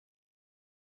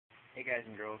Hey guys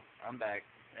and girls, I'm back.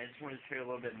 I just wanted to share a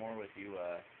little bit more with you.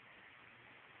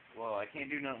 Well, I can't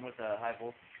do nothing with a high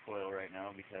voltage coil right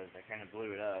now because I kind of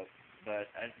blew it up. But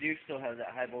I do still have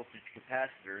that high voltage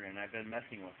capacitor, and I've been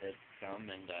messing with it some.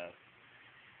 And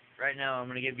right now, I'm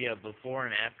going to give you a before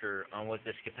and after on what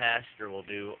this capacitor will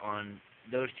do on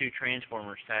those two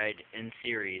transformers tied in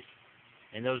series.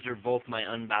 And those are both my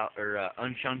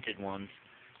unshunted ones.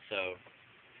 So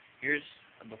here's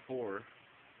a before.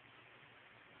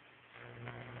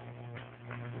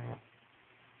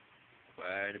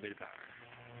 Quite a bit of power.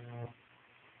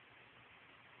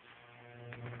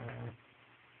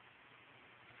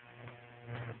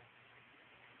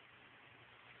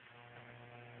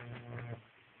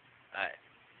 Alright,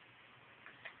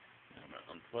 I'm going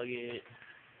to unplug it,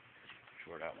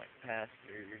 short out my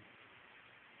capacitor.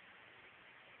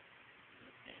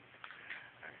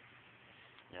 Alright,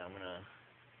 now I'm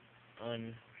going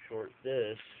to unshort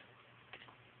this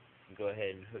and go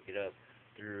ahead and hook it up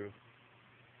through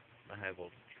my high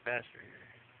voltage capacitor here.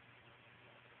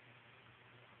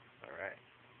 Alright,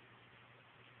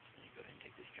 let me go ahead and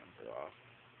take this jumper off.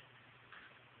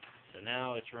 So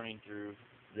now it's running through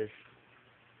this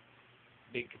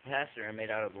big capacitor I made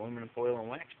out of aluminum foil and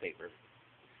wax paper.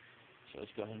 So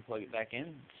let's go ahead and plug it back in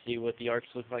and see what the arcs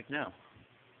look like now.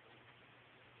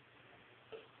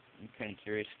 I'm kind of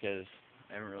curious because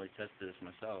I haven't really tested this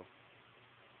myself.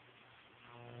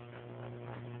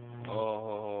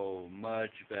 Oh,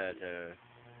 much better.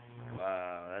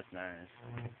 Wow, that's nice.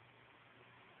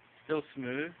 Still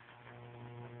smooth.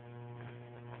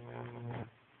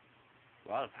 A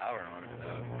lot of power on it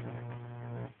though.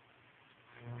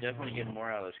 Definitely getting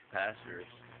more out of those capacitors.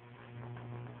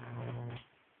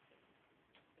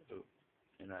 Oh,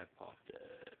 and I popped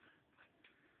it.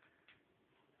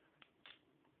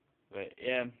 But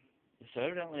yeah, so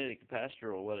evidently the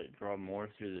capacitor will let it draw more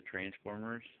through the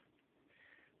transformers.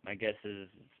 My guess is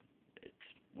it's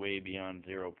way beyond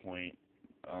 0 point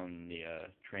on the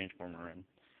transformer end.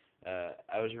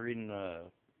 I was reading the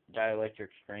dielectric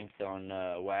strength on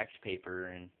wax paper,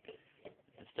 and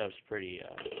that stuff's pretty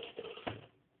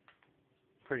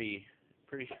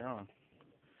strong.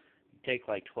 You take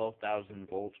like 12,000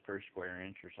 volts per square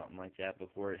inch or something like that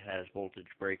before it has voltage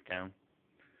breakdown.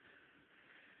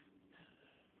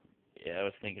 Yeah, I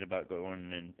was thinking about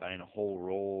going and buying a whole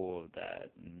roll of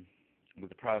that, but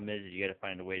the problem is you got to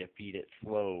find a way to feed it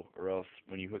slow, or else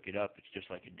when you hook it up, it's just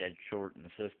like a dead short in the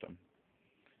system.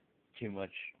 Too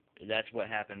much. That's what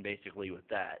happened basically with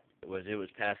that. It was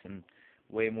passing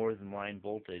way more than line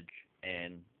voltage,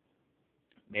 and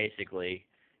basically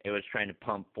it was trying to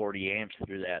pump 40 amps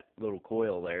through that little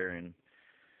coil there, and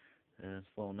this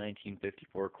little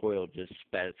 1954 coil just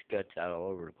spat its guts out all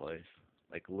over the place,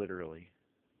 like literally.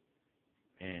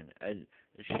 And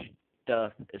this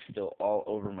stuff is still all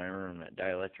over my room, that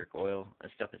dielectric oil. That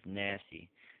stuff is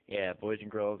nasty. Yeah, boys and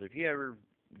girls, if you ever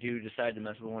do decide to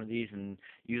mess with one of these and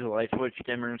use a light switch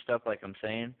dimmer and stuff like I'm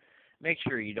saying, make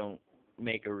sure you don't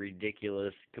make a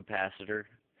ridiculous capacitor.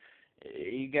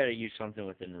 You gotta use something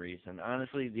within reason.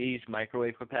 Honestly, these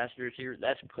microwave capacitors here,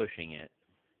 that's pushing it.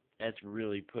 That's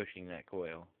really pushing that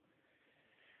coil.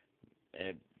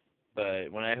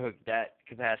 But when I hooked that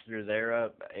capacitor there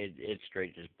up, it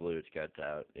straight just blew its guts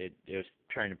out. It was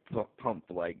trying to pump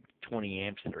like 20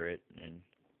 amps through it, and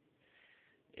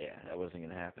yeah, that wasn't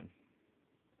gonna happen.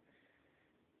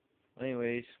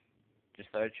 Anyways, just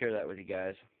thought I'd share that with you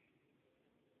guys.